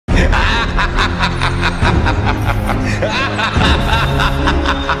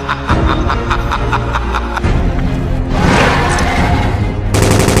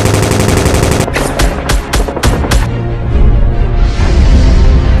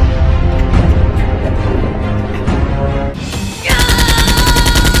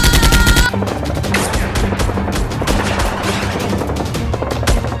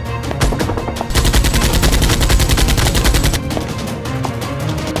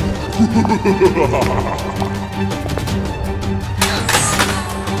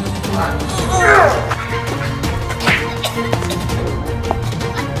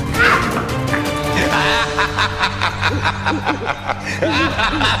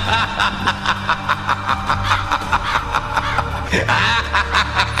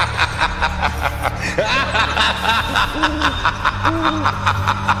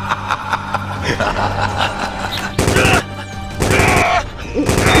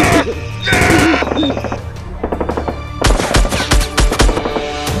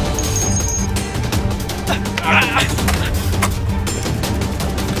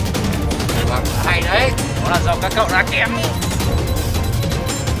Hay đấy, đó là do các cậu đá kém.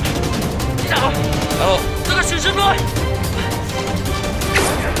 Sao? Tôi có sử dụng rồi.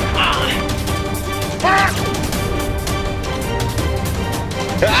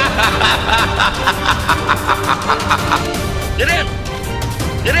 Nhấn điện,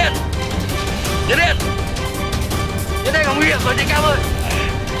 nhấn điện, nhấn điện, nhấn điện, nguy hiểm rồi chị Cam ơi.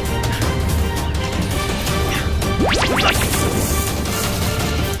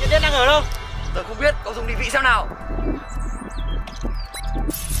 Nhấn điện đang ở đâu? Tôi không biết, cậu dùng định vị xem nào.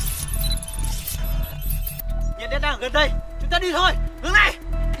 Nhấn điện đang ở gần đây, chúng ta đi thôi, hướng này,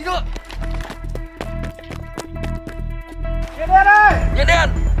 đi thôi. Nhấn điện ơi! Nhấn điện!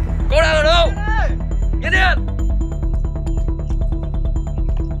 Cô đang ở đâu? Nhấn điện!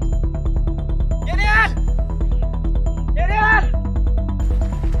 Nhấn điện! Nhấn điện!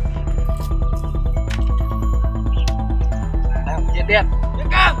 Đang có nhấn điện. Nhấn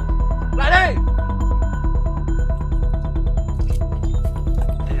Cam! Lại đây!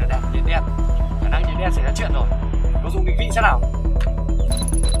 Đây là đang có nhấn điện. Khả năng nhấn điện xảy ra chuyện rồi. Nó dùng định vị xem nào.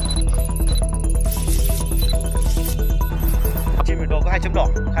 Trên biểu đồ có 2 chấm đỏ,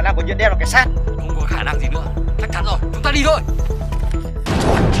 khả năng của nhẫn đen là cảnh sát. Không có khả năng gì nữa, chắc chắn rồi, chúng ta đi thôi.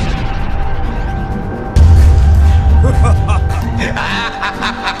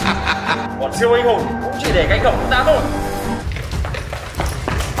 Bọn siêu anh hùng cũng chỉ để cánh cổng chúng ta thôi.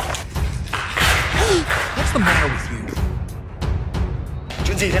 What's the matter with you?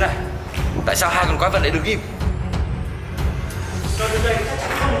 Chuyện gì thế này? Tại sao hai con quái vật lại đứng im? Cho đến đây chắc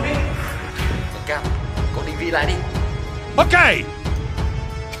chắn không được đi. Cam, cậu định vị lại đi. Ok.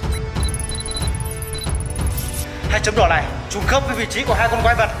 Hai chấm đỏ này trùng khớp với vị trí của hai con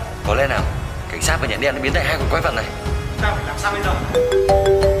quái vật. Có lẽ nào cảnh sát và nhện đen đã biến thành hai con quái vật này. Ta phải làm sao bây giờ?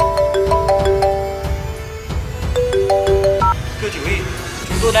 Thưa chỉ huy,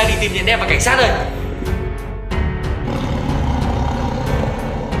 chúng tôi đang đi tìm nhện đen và cảnh sát đây.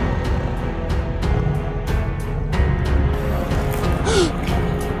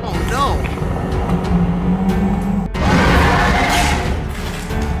 Oh no.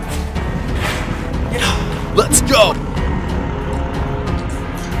 Let's go.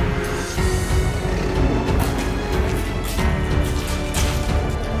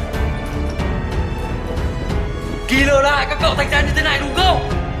 Killer lại các cậu thành ra như thế này đúng không?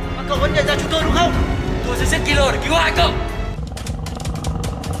 Các cậu vẫn nhận ra chúng tôi đúng không? Tôi sẽ giết Killer để cứu hai cậu.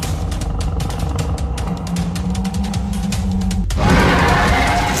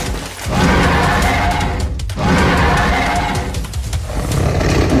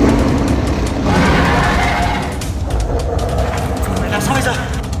 Làm sao bây giờ?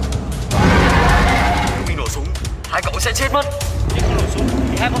 Nếu mình nổ súng, hai cậu sẽ chết mất. Nhưng không nổ súng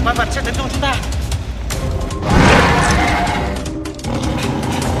thì hai con quái vật sẽ tấn công chúng ta.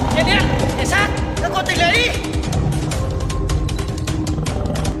 Nhện đen, cảnh sát, các con tỉnh lại đi.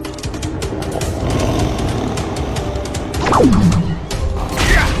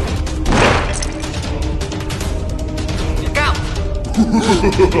 Nhện Cam.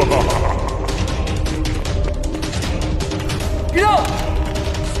 Đi đâu?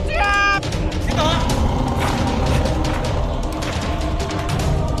 Đi đâu?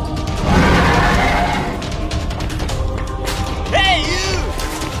 Hey you!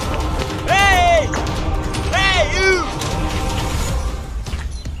 Hey! Hey you!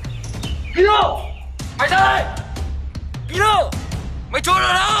 Kilo! Mày ra đây! Kilo! Mày trốn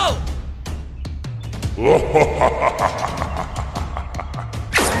ở đâu?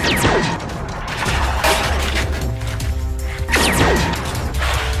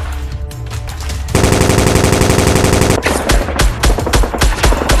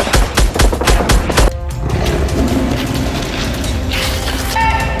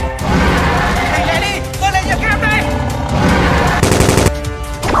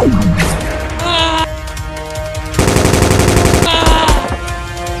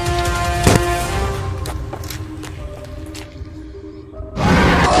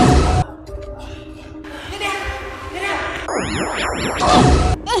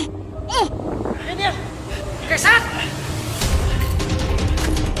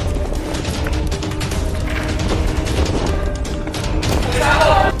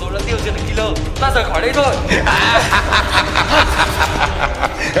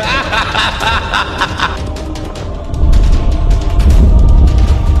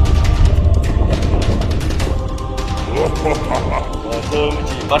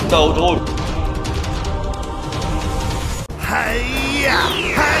 bắt đầu thôi. Hiya!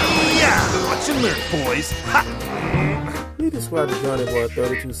 Hiya! Watch your lip, boys. Ha! He described the gun as what,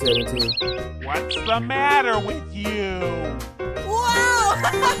 3217? What's the matter with you? Whoa!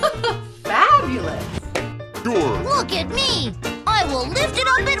 Fabulous! Sure. Look at me! I will lift it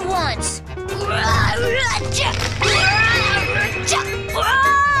up at once!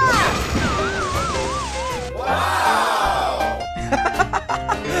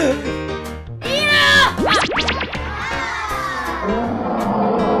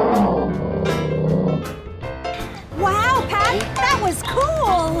 Wow, Pat, that was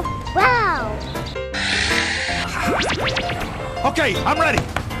cool! Wow! Okay, I'm ready.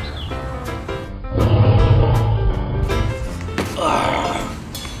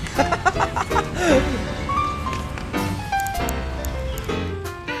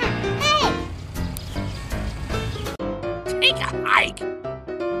 Take a hike.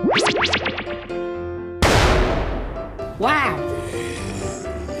 Wow!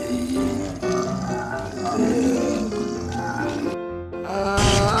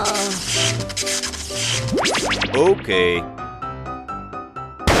 Okay.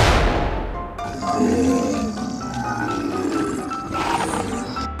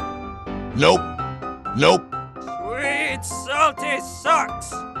 Nope. Nope. Sweet salty socks.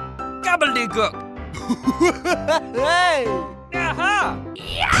 Gobbledygook. Hey! Aha!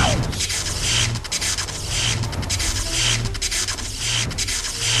 Hey!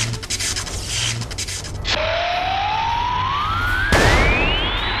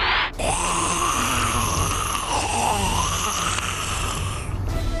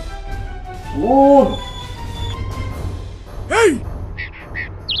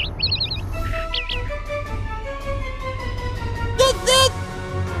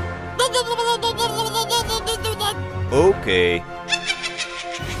 Okay.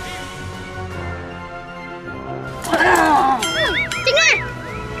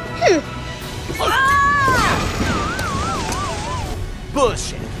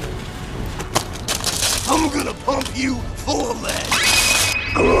 Bullshit. I'm gonna pump you full of lead.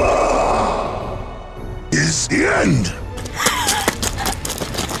 Is the end.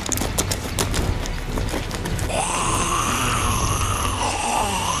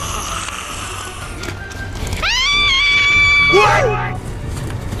 What?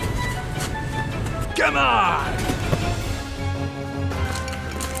 Come on!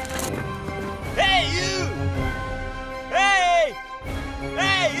 Hey, you! Hey!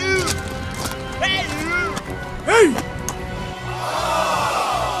 Hey, you! Hey, you! Hey!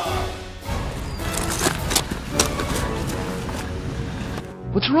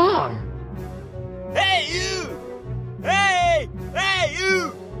 What's wrong? Hey, you! Hey! Hey,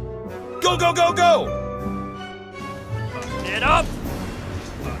 you! Go, go, go, go! Button it up!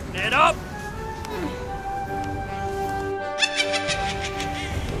 Button it up!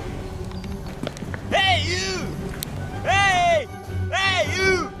 Hey, you! Hey! Hey,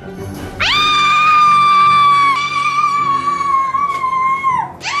 you!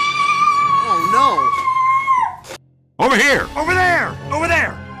 Oh no! Over here! Over there! Over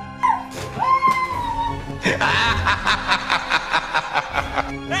there!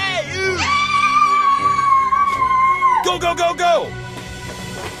 Hey, you! Go, go, go, go!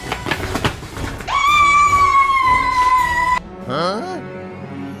 Huh?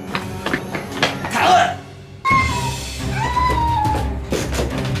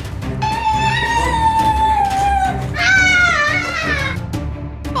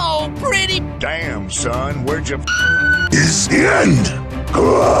 Oh, pretty! Damn, son, where'd you... Is the end!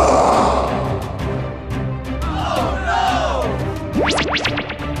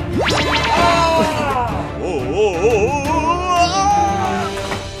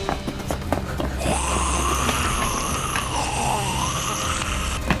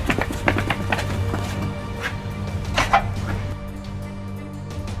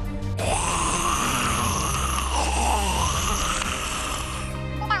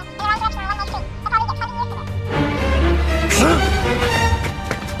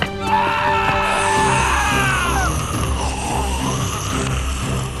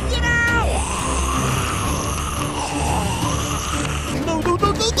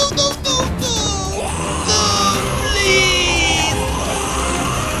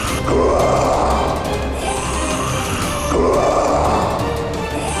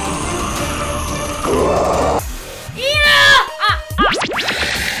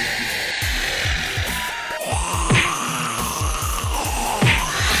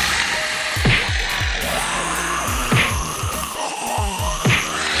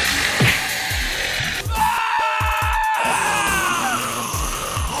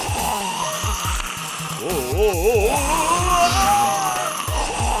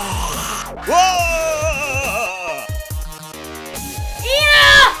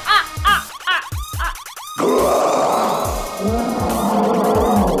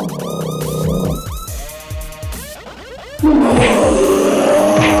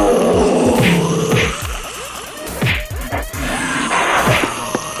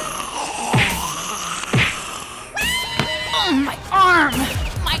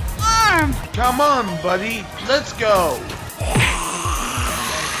 buddy. Let's go.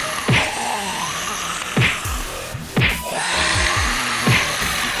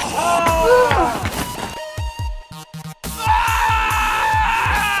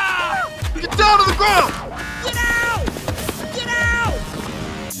 Get down to the ground! Get out! Get out!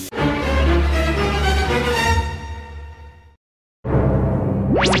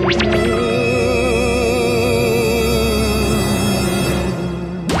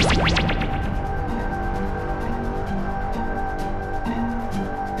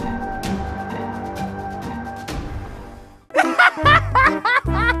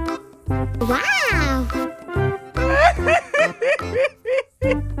 Wow.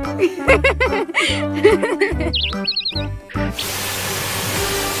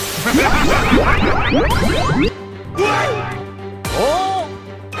 Oh!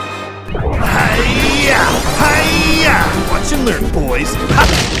 Hi-ya! Hi-ya! Watch and learn, boys.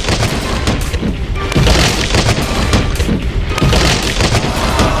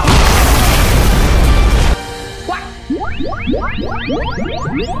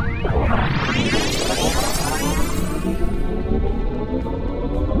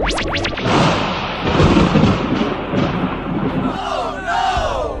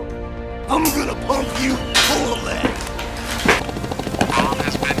 I'm gonna pump you full of lead. Bomb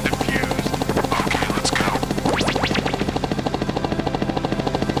has been defused. Okay, let's go.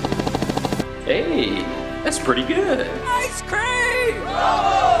 Hey, that's pretty good. Ice cream!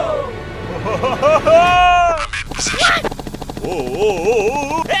 Position.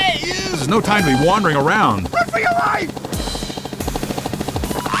 Whoa! Hey, you! This is no time to be wandering around. Run for your life!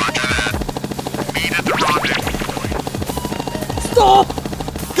 Meet at the rendezvous point. Stop!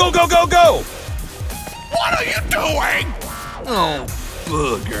 Go, go, go, go! What are you doing? Oh,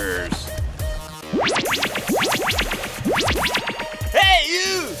 boogers. Hey,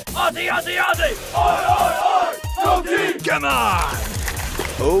 you! Ozzy, Ozzy, Ozzy! Oi, oi, oi! Go team! Come on!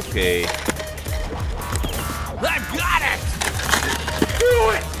 Okay. I got it! Do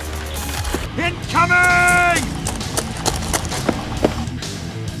it! Incoming!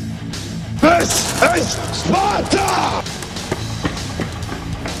 This is Sparta!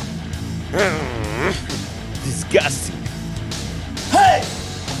 Disgusting. Hey!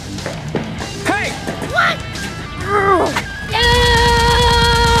 Hey! What?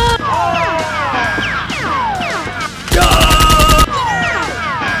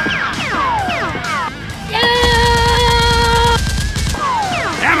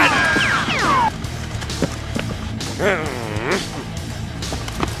 Damn it!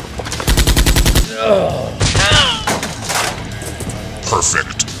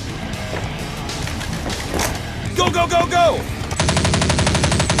 Perfect. Go, go, go, go!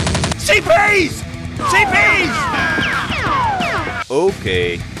 CPs! CPs!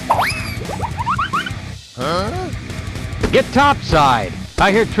 Okay. Get topside.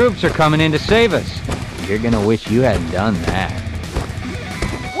 I hear troops are coming in to save us. You're gonna wish you hadn't done that.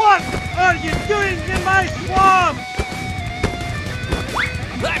 What are you doing in my swamp?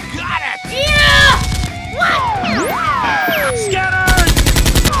 I got it! Yeah! What? Scattered!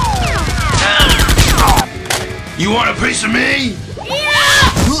 You want a piece of me? Yeah!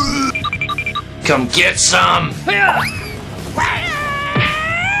 Come get some.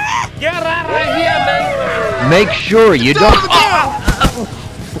 Get out of here, man! Make sure you don't.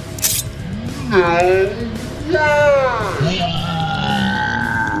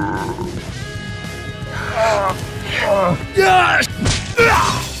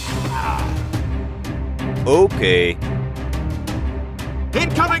 Okay.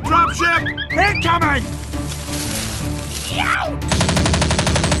 Incoming dropship! Incoming!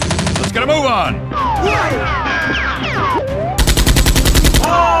 Let's get a move on.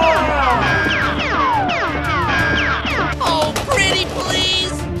 Oh, pretty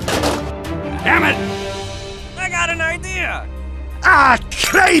please! Damn it! I got an idea! Ah,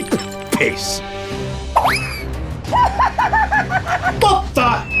 crepe! Peace! What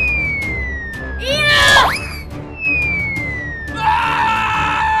the? Yeah!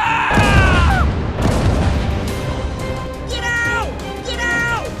 Get out! Get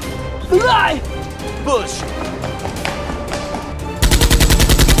out! Fly! Bush!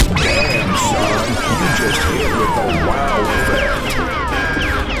 Damn, son. You just hit with a wow effect.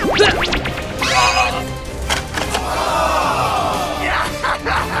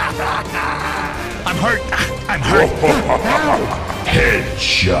 I'm hurt. I'm hurt.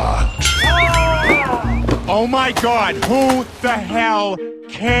 Headshot. Oh my god, who the hell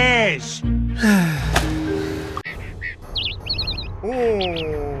cares?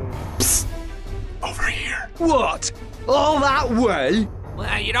 Psst. Over here. What? All that way?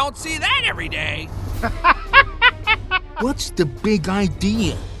 Well, you don't see that every day. What's the big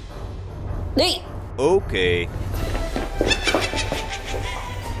idea? Hey! Okay.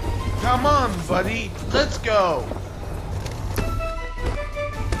 Come on, buddy. Let's go.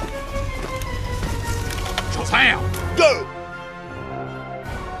 Shazam! Go!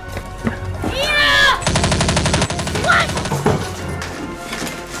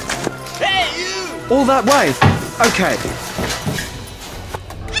 Hey, you! All that way? Okay.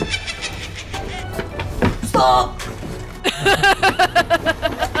 Stop!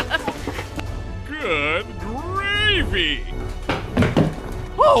 Good gravy!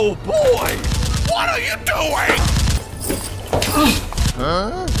 Oh boy! What are you doing?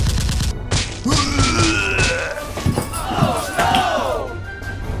 Huh?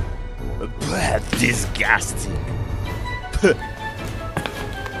 Disgusting.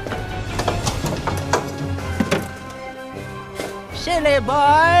 Silly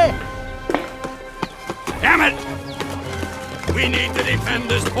boy! Damn it! We need to defend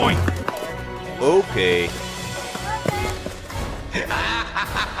this point. Okay.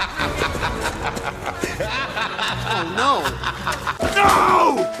 Oh no! No!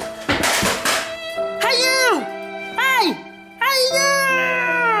 Hey you! Hey! Hey you!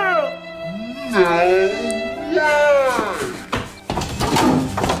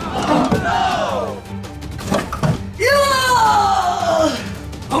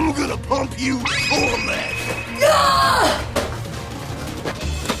 I'm gonna pump you full of lead.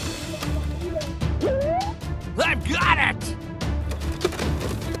 I've got it!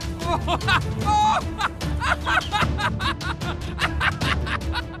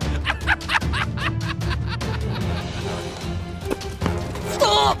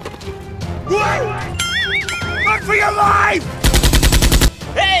 Stop! Look for your life!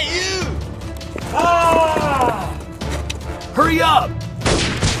 Hey, you! Hurry up!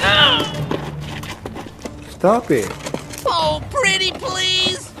 Stop it. Oh, pretty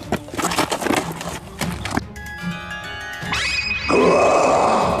please!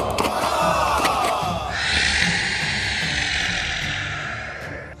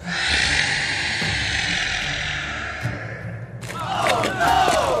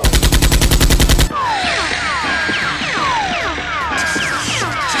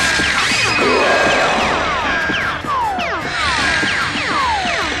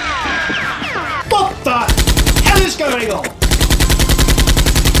 What the hell is going on?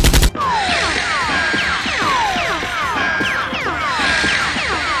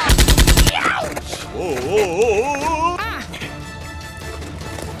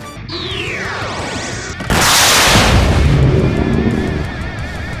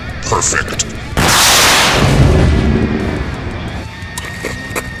 Perfect.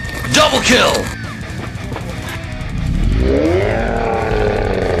 Double kill!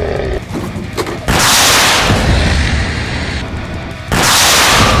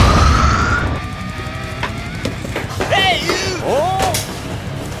 Hey, you!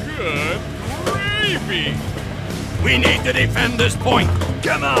 Good gravy! We need to defend this point.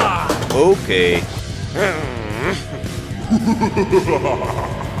 Come on! Okay.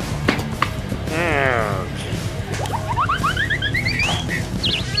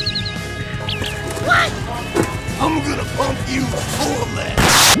 I'm gonna pump you full of lead.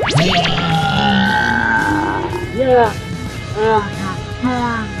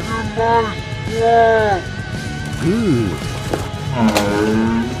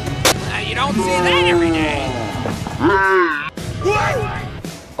 You don't see that every day.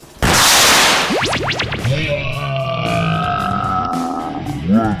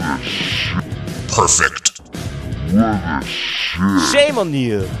 Perfect. Shame on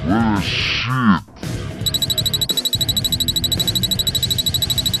you.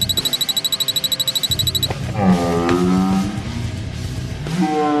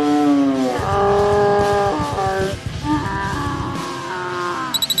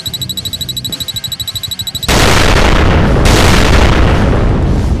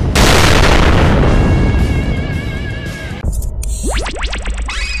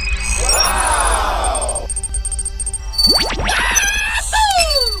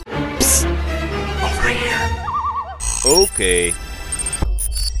 Okay.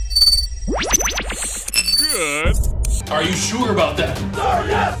 Good. Are you sure about that? Sir,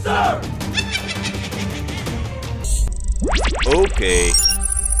 yes, sir! Okay.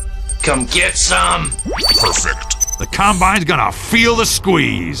 Come get some! Perfect. The Combine's gonna feel the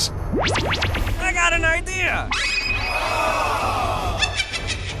squeeze. I got an idea!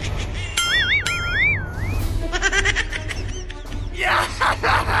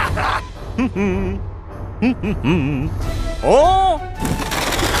 Oh!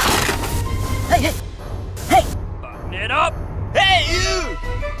 Hey, hey!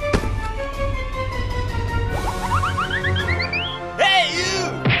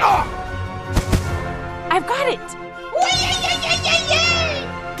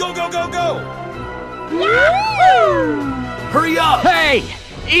 go, go! Hurry up! Hey!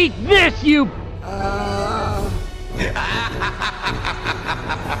 Eat this, you...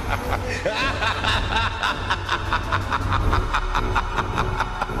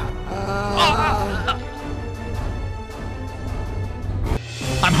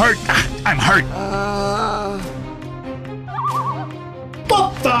 I'm hurt. I'm hurt.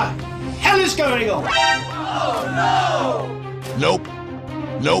 What the hell is going on? Nope.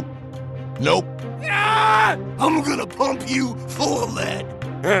 Nope. Nope. I'm gonna pump you full of lead.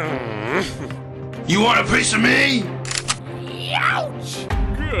 You want a piece of me? Ouch!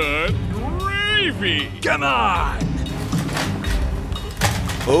 Good gravy. Come on.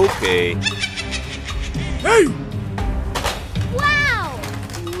 Okay. Hey! Wow!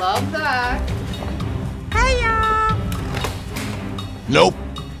 Love that. Hiya! Nope.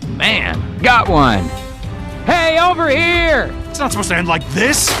 Man, got one. Hey, over here! It's not supposed to end like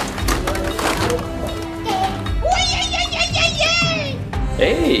this.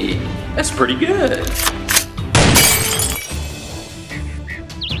 Hey, that's pretty good.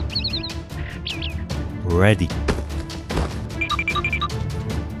 Ready.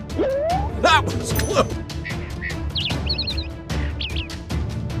 That was close.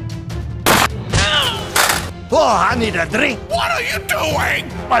 Oh, I need a drink. What are you doing?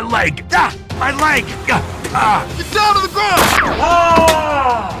 My leg. Ah, my leg. Get down to the ground.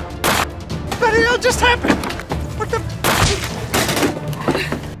 Ah! What the hell just happened? What the?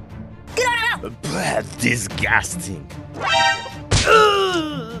 Disgusting.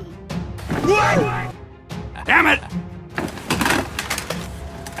 Damn it!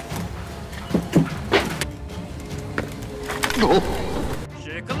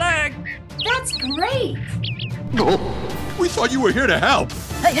 Shake a leg. That's great. We thought you were here to help.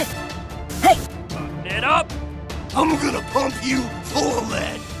 Button it up. I'm gonna pump you full of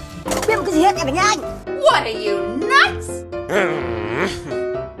lead. What are you, nuts?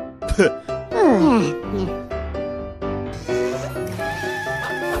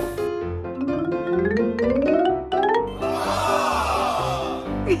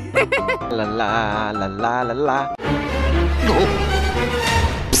 La la la la la la.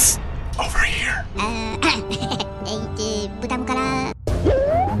 Psst, over here.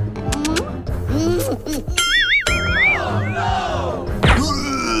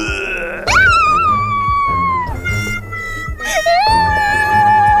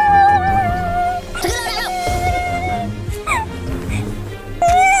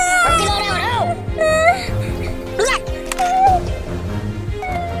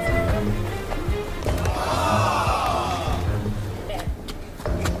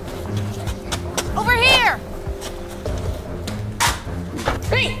 Over here!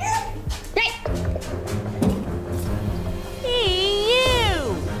 Hey,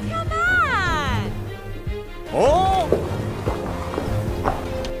 you! Come on! Oh!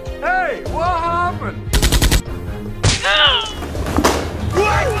 Hey, what happened?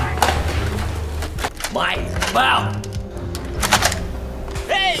 My mouth.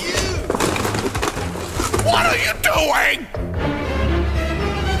 Hey, you! What are you doing?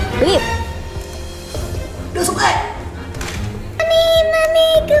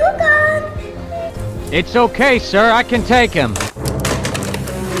 Mommy, go gone. It's okay, sir. I can take him.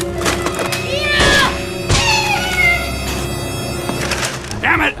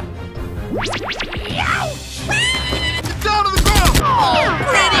 Damn it! Get down to the ground! Oh,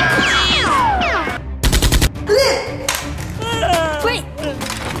 pretty please!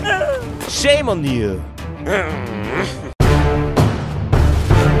 Wait! Shame on you.